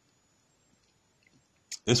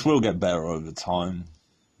 This will get better over time,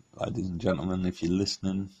 ladies and gentlemen, if you're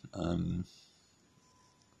listening.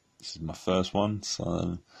 This is my first one,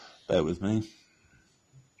 so bear with me.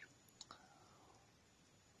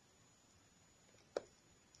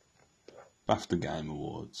 BAFTA Game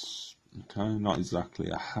Awards. Okay, not exactly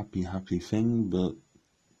a happy thing, but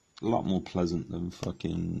a lot more pleasant than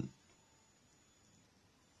fucking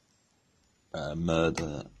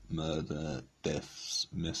murder, deaths,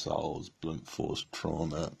 missiles, blunt force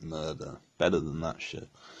trauma, murder. Better than that shit.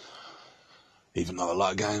 Even though a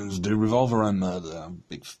lot of games do revolve around murder, I'm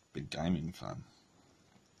a big gaming fan.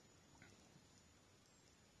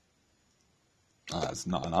 It's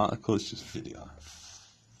not an article, it's just a video.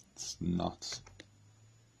 It's not.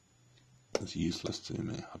 It's useless to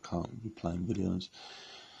me. I can't be playing videos.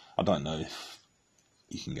 I don't know if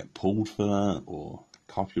you can get pulled for that or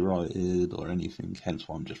copyrighted or anything, hence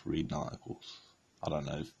why I'm just reading articles. I don't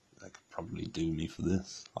know if they could probably do me for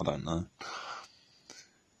this. I don't know.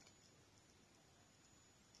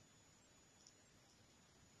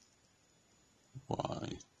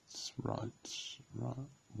 Right.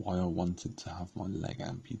 Why I wanted to have my leg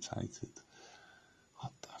amputated.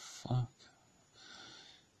 What the fuck?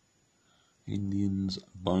 Indians,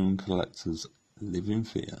 bone collectors live in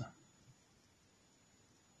fear.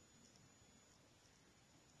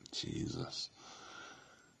 Jesus.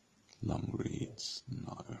 Long reads,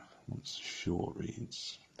 no. What's short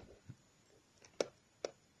reads?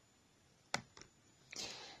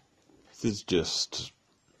 This is just...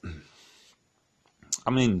 I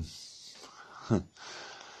mean...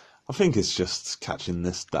 I think it's just catching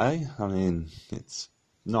this day. I mean, it's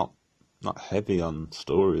not heavy on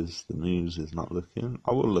stories. The news is not looking.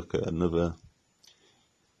 I will look at another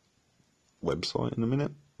website in a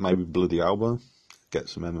minute. Maybe Bloody Elbow. Get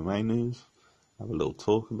some MMA news. Have a little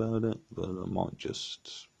talk about it. But I might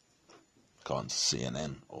just go on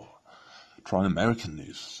CNN or try an American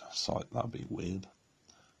news site. That'd be weird.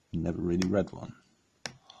 Never really read one.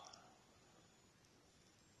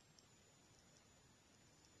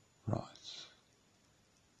 Right.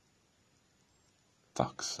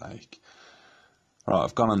 Fuck's sake. Right,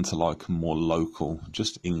 I've gone into like more local,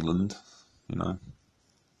 just England, you know.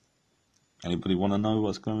 Anybody want to know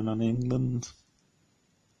what's going on in England?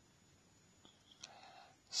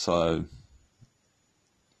 So,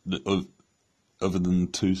 other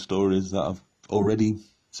than two stories that I've already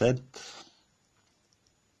said,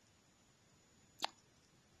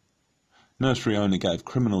 nursery owner gave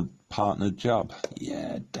criminal partner job.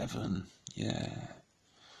 Yeah, Devon. Yeah.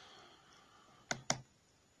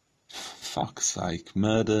 Fuck's sake.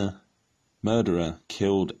 Murderer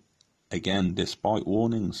killed again despite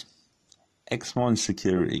warnings. X-Mine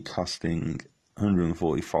security costing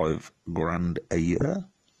 145 grand a year.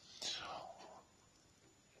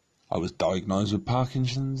 I was diagnosed with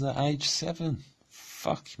Parkinson's at age 7.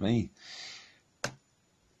 Fuck me.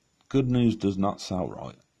 Good news does not sell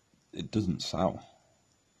right. It doesn't sell.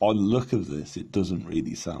 By the look of this, it doesn't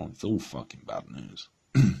really sell. It's all fucking bad news.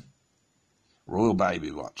 Royal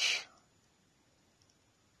Baby Watch.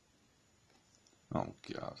 Oh,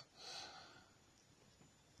 God.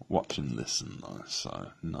 Watch and listen, though,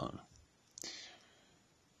 so no.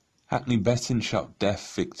 Hackney betting shop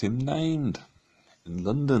death victim named in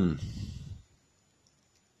London.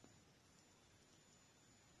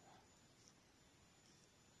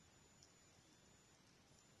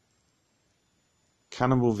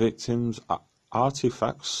 Cannibal victims,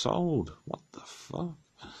 artifacts sold. What the fuck?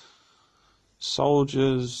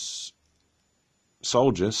 Soldiers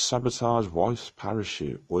sabotage wife's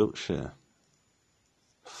parachute, Wiltshire.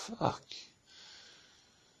 Fuck.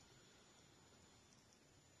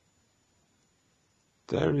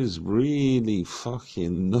 There is really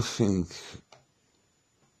fucking nothing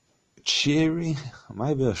cheery.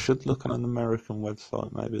 Maybe I should look on an American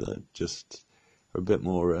website. Maybe they're just a bit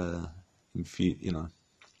more,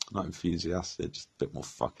 not enthusiastic, just a bit more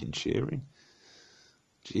fucking cheery.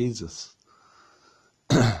 Jesus.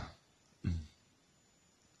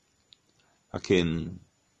 Fucking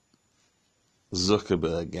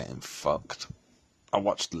Zuckerberg getting fucked. I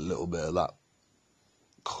watched a little bit of that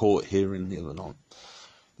court hearing the other night.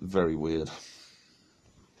 Very weird.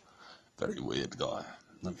 Very weird guy.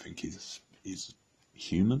 I don't think he's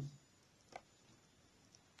human.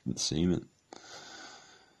 Didn't seem it.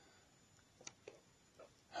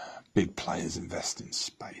 Big players invest in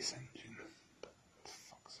space engine.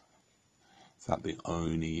 Fuck's sake. Is that the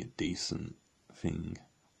only decent thing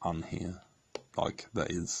on here? Like, that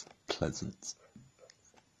is pleasant.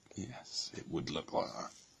 Yes, it would look like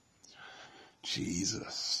that.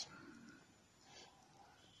 Jesus.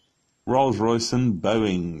 Rolls-Royce and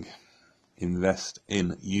Boeing invest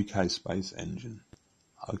in UK space engine.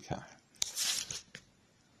 Okay.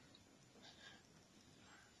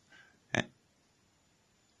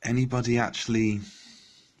 Anybody actually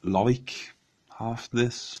like half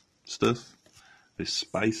this stuff? This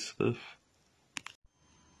space stuff?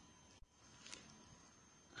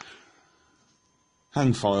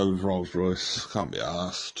 Hang fire with Rolls Royce. Can't be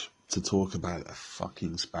asked to talk about a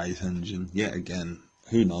fucking space engine. Yet again,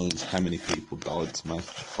 who knows how many people died to make a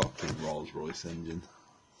fucking Rolls Royce engine.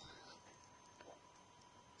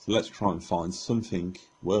 So let's try and find something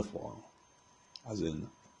worthwhile. As in,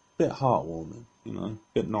 a bit heartwarming, you know, a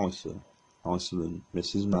bit nicer. Nicer than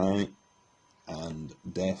Mrs. May, and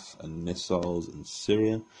death, and missiles, and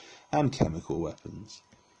Syria, and chemical weapons.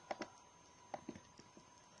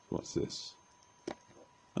 What's this?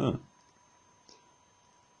 Oh.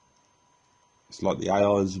 It's like the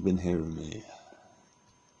AIs have been hearing me.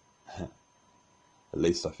 At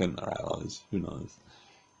least I think they're AIs. Who knows?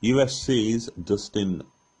 UFC's Dustin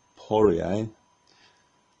Poirier.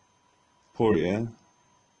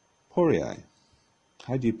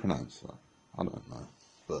 How do you pronounce that? I don't know.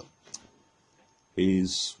 But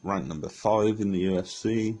he's ranked number 5 in the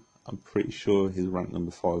UFC. I'm pretty sure he's ranked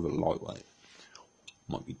number 5 at lightweight.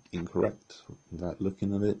 Might be incorrect without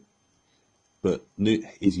looking at it. But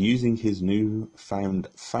is using his newfound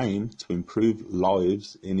fame to improve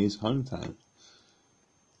lives in his hometown.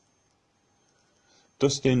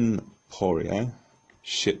 Dustin Poirier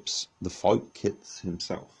ships the fight kits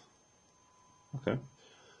himself. Okay.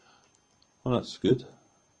 Well, that's good.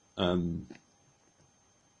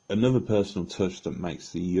 Another personal touch that makes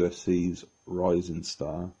the UFC's rising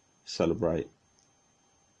star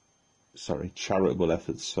charitable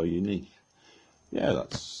efforts so unique. Yeah,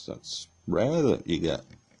 that's rare that you get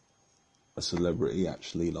a celebrity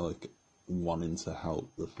actually like wanting to help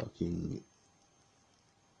the fucking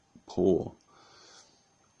poor.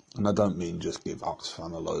 And I don't mean just give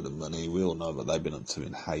Oxfam a load of money. We all know what they've been up to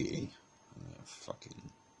in Haiti,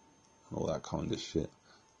 fucking and all that kind of shit.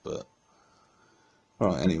 But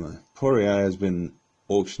alright, anyway, Poirier has been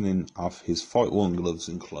auctioning off his fight-worn gloves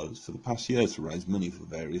and clothes for the past year to raise money for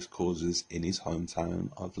various causes in his hometown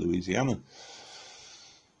of Louisiana.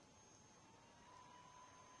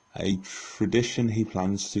 A tradition he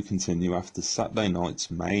plans to continue after Saturday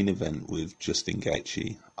night's main event with Justin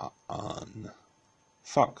Gaethje on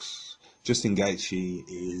Fox. Justin Gaethje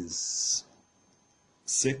is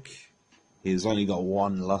sick. He's only got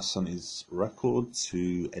one loss on his record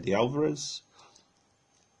to Eddie Alvarez.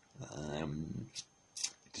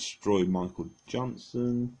 Destroyed Michael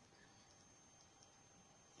Johnson.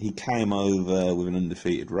 He came over with an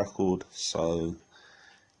undefeated record, so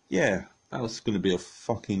yeah, that was going to be a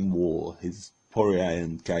fucking war. His Poirier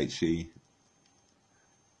and Gaethje,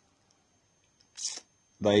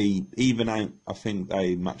 they even out. I think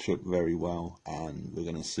they match up very well, and we're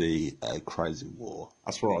going to see a crazy war.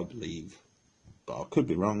 That's what I believe, but I could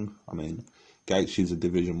be wrong. I mean, Gaethje's a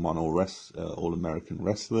Division 1 All-American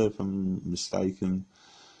wrestler, if I'm mistaken.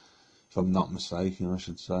 If I'm not mistaken, I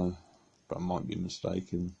should say, but I might be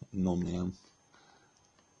mistaken. I normally am.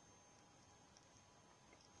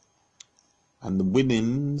 And the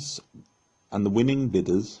winning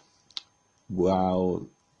bidders, well,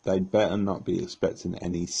 they'd better not be expecting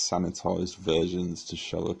any sanitized versions to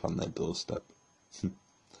show up on their doorstep.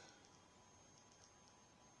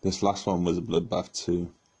 This last one was a bloodbath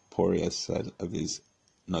too, Poirier said of his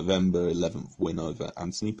November 11th win over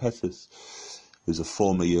Anthony Pettis, who's a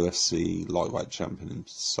former UFC lightweight champion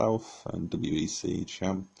himself and WEC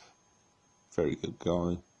champ. Very good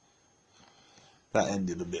guy. That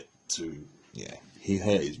ended a bit too, yeah, he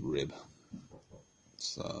hurt his rib.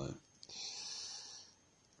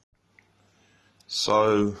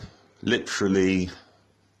 So literally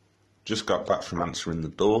just got back from answering the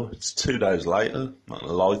door. It's 2 days later, not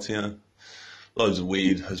gonna lie to you. Loads of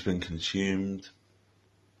weed has been consumed.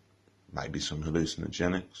 Maybe some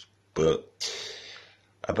hallucinogenics. But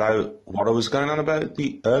about what I was going on about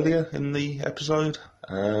earlier in the episode,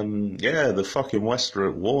 yeah, the fucking West are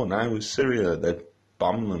at war now with Syria. They've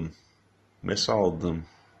bombed them, missiled them.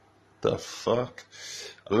 The fuck?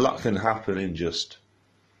 A lot can happen in just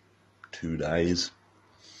 2 days.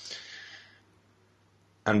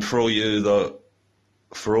 And for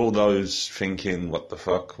all those thinking, what the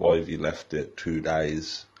fuck, why have you left it 2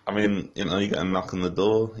 days? I mean, you know, you get a knock on the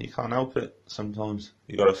door, you can't help it sometimes.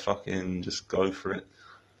 You gotta fucking just go for it.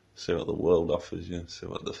 See what the world offers you, see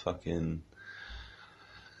what the fucking,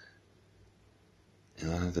 you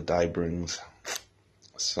know, the day brings.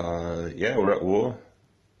 So, yeah, we're at war.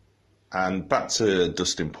 And back to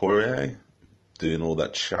Dustin Poirier, doing all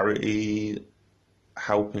that charity.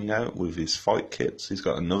 helping out with his fight kits. He's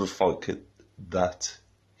got another fight kit that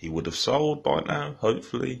he would have sold by now,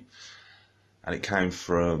 hopefully. And it came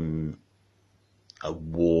from a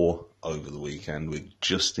war over the weekend with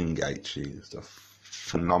Justin Gaethje. It's a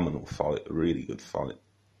phenomenal fight, a really good fight.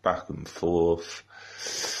 Back and forth.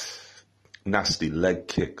 Nasty leg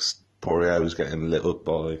kicks. Poirier was getting lit up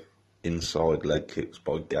by inside leg kicks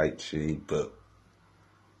by Gaethje, but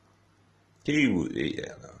he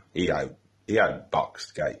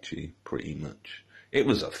outboxed Gaethje pretty much. It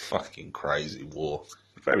was a fucking crazy war.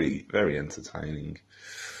 Very, very entertaining.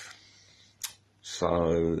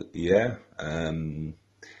 So, yeah,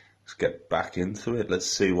 let's get back into it. Let's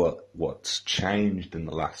see what's changed in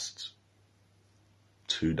the last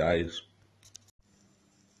 2 days.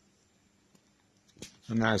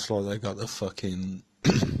 And now it's like they got the fucking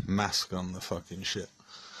mask on the fucking shit.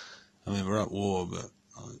 I mean, we're at war, but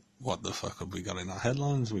what the fuck have we got in our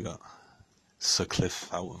headlines? We got Sutcliffe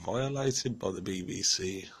felt violated by the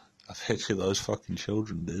BBC. I bet you those fucking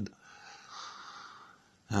children did.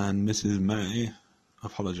 And Mrs. May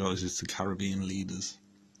apologises to Caribbean leaders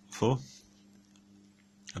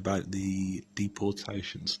about the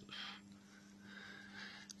deportation stuff.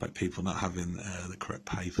 About people not having the correct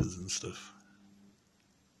papers and stuff.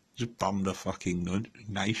 Just bombed a fucking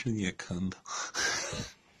nation, you cunt.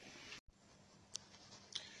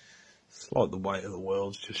 It's like the weight of the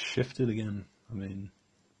world's just shifted again. I mean,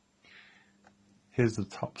 here's the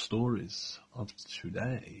top stories of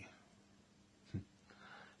today.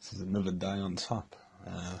 This is another day on top.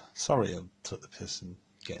 Sorry I took the piss in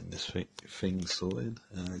getting this thing sorted.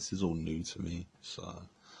 This is all new to me, so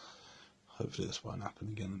hopefully this won't happen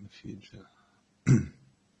again in the future.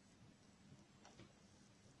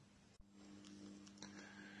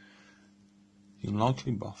 The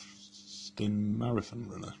unlikely Boston Marathon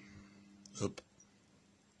runner up.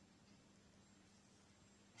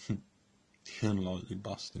 The unlikely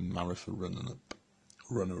Boston Marathon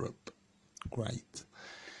runner-up. Great.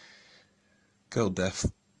 Girl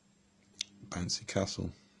death. Bouncy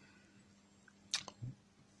Castle.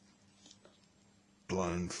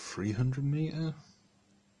 Blown 300 metre.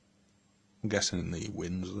 I'm guessing the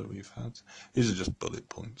wins that we've had. These are just bullet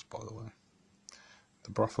points, by the way. The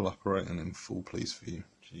brothel operating in full police view.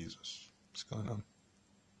 Jesus. What's going on?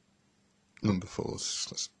 Number 4.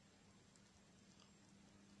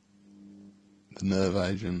 The nerve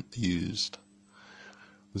agent used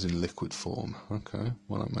was in liquid form. Okay,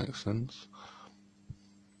 well that makes sense.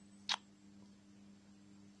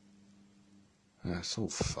 Yeah, it's all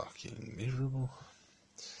fucking miserable.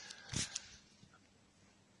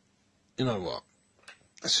 You know what?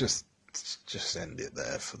 Let's just end it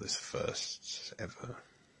there for this first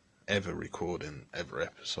ever recording, ever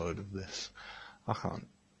episode of this. I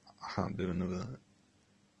can't do another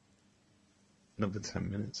 10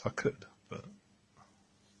 minutes. I could, but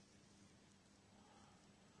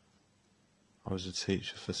I was a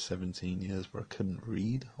teacher for 17 years where I couldn't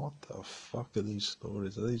read. What the fuck are these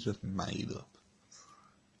stories? Are these just made up?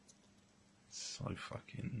 So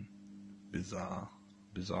fucking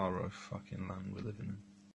bizarro fucking land we're living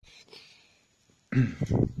in.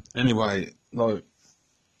 Anyway, like,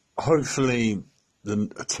 hopefully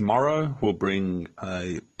tomorrow will bring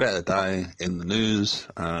a better day in the news.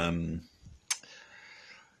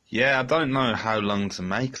 Yeah, I don't know how long to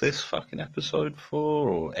make this fucking episode for,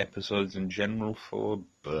 or episodes in general for,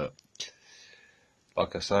 but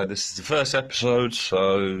like I said, this is the first episode,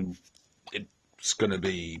 so it's going to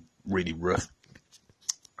be really rough.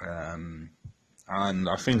 And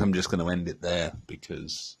I think I'm just going to end it there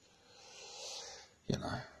because, you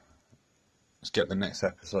know, let's get the next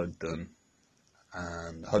episode done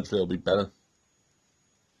and hopefully it'll be better.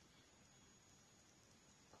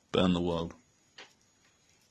 Burn the world.